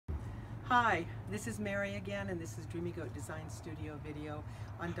Hi, this is Mary again, and this is Dreamy Goat Design Studio video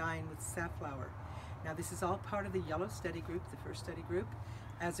on dyeing with Safflower. Now this is all part of the yellow study group, the first study group.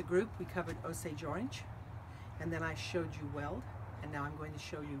 As a group we covered Osage Orange, and then I showed you Weld, and now I'm going to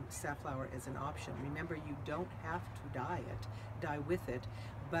show you Safflower as an option. Remember, you don't have to dye with it,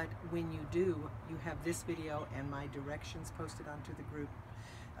 but when you do, you have this video and my directions posted onto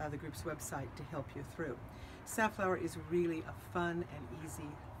the group's website to help you through. Safflower is really a fun and easy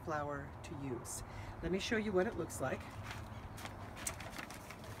flower to use. Let me show you what it looks like.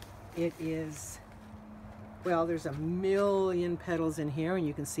 It is, well, there's a million petals in here, and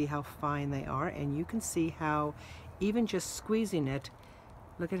you can see how fine they are, and you can see how even just squeezing it,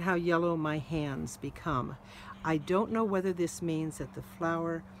 look at how yellow my hands become. I don't know whether this means that the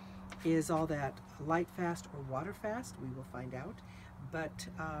flower is all that light fast or water fast. We will find out, but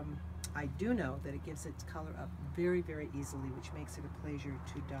I do know that it gives its color up very, very easily, which makes it a pleasure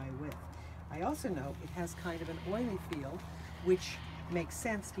to dye with. I also know it has kind of an oily feel, which makes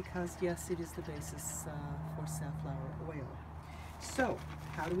sense because, yes, it is the basis for safflower oil. So,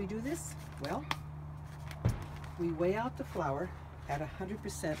 how do we do this? Well, we weigh out the flour at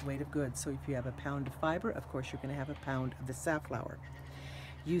 100% weight of goods. So if you have a pound of fiber, of course you're going to have a pound of the safflower.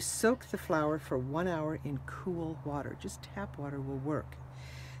 You soak the flour for 1 hour in cool water. Just tap water will work.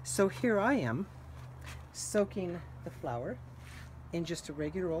 So here I am soaking the flour in just a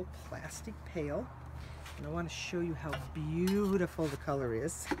regular old plastic pail, and I want to show you how beautiful the color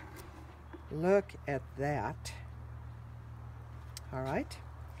is. Look at that. All right,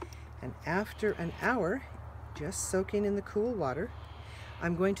 and after an hour just soaking in the cool water,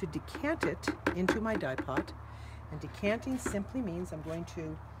 I'm going to decant it into my dye pot, and decanting simply means I'm going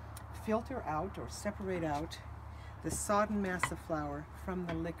to filter out or separate out the sodden mass of flour from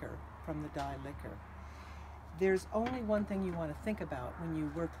the liquor, from the dye liquor. There's only one thing you want to think about when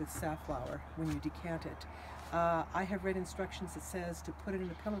you work with safflower, when you decant it. I have read instructions that says to put it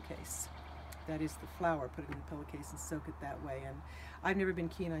in a pillowcase. That is the flour, put it in a pillowcase and soak it that way. And I've never been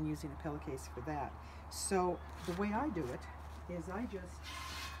keen on using a pillowcase for that. So the way I do it is I just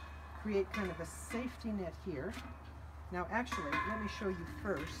create kind of a safety net here. Now actually, let me show you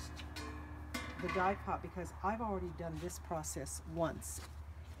first the dye pot, because I've already done this process once.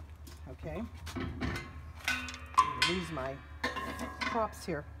 Okay, lose my props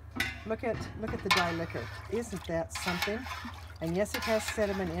here. Look at the dye liquor. Isn't that something? And yes, it has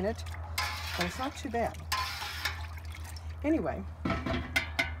sediment in it, but it's not too bad. Anyway,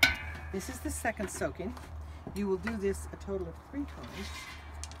 this is the second soaking. You will do this a total of 3 times.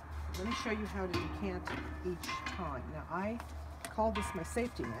 Let me show you how to decant each time. Now I call this my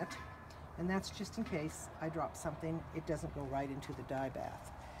safety net, and that's just in case I drop something, it doesn't go right into the dye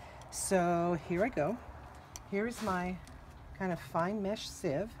bath. So here I go. Here is my kind of fine mesh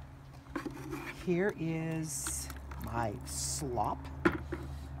sieve. Here is my slop.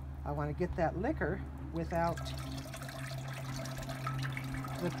 I want to get that liquor without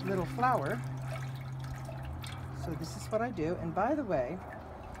the little flour. So this is what I do. And by the way,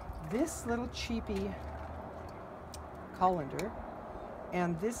 this little cheapy colander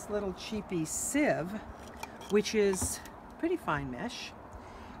and this little cheapy sieve, which is pretty fine mesh,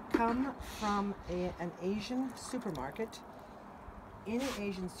 come from an Asian supermarket. Any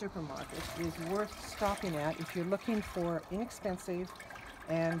Asian supermarket is worth stopping at if you're looking for inexpensive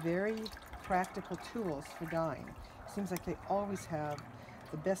and very practical tools for dyeing. Seems like they always have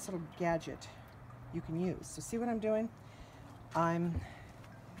the best little gadget you can use. So see what I'm doing? I'm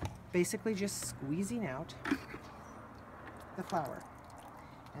basically just squeezing out the flour.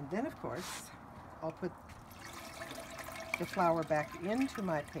 And then, of course, I'll put the flour back into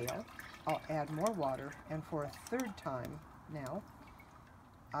my pail. I'll add more water, and for a 3rd time now,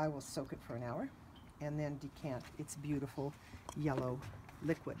 I will soak it for an hour and then decant its beautiful yellow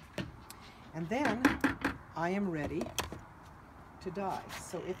liquid. And then I am ready to dye.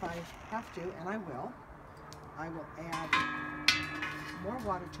 So if I have to, and I will add more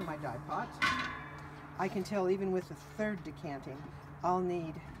water to my dye pot. I can tell even with the 3rd decanting, I'll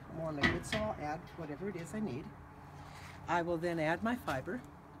need more liquid, so I'll add whatever it is I need. I will then add my fiber,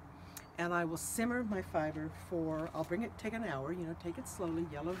 and I will simmer my fiber for, I'll take an hour, you know, take it slowly.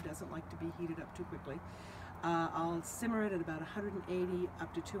 Yellow doesn't like to be heated up too quickly. I'll simmer it at about 180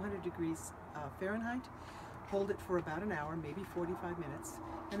 up to 200 degrees Fahrenheit, hold it for about an hour, maybe 45 minutes,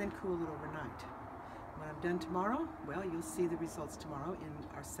 and then cool it overnight. When I'm done tomorrow, well, you'll see the results tomorrow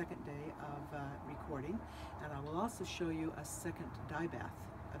in our 2nd day of recording, and I will also show you a 2nd dye bath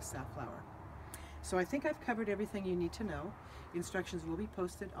of safflower. So I think I've covered everything you need to know. Instructions will be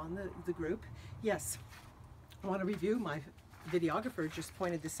posted on the group. Yes, I want to review my videographer just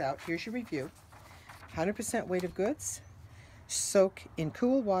pointed this out. Here's your review. 100% weight of goods. Soak in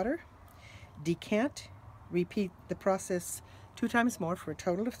cool water. Decant. Repeat the process 2 times more for a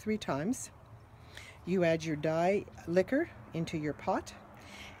total of 3 times. You add your dye liquor into your pot,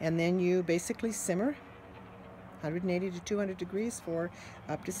 and then you basically simmer 180 to 200 degrees for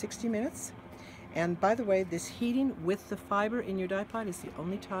up to 60 minutes. And by the way, this heating with the fiber in your dye pot is the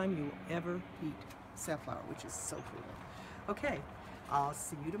only time you will ever heat safflower, which is so cool. Okay, I'll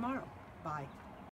see you tomorrow. Bye.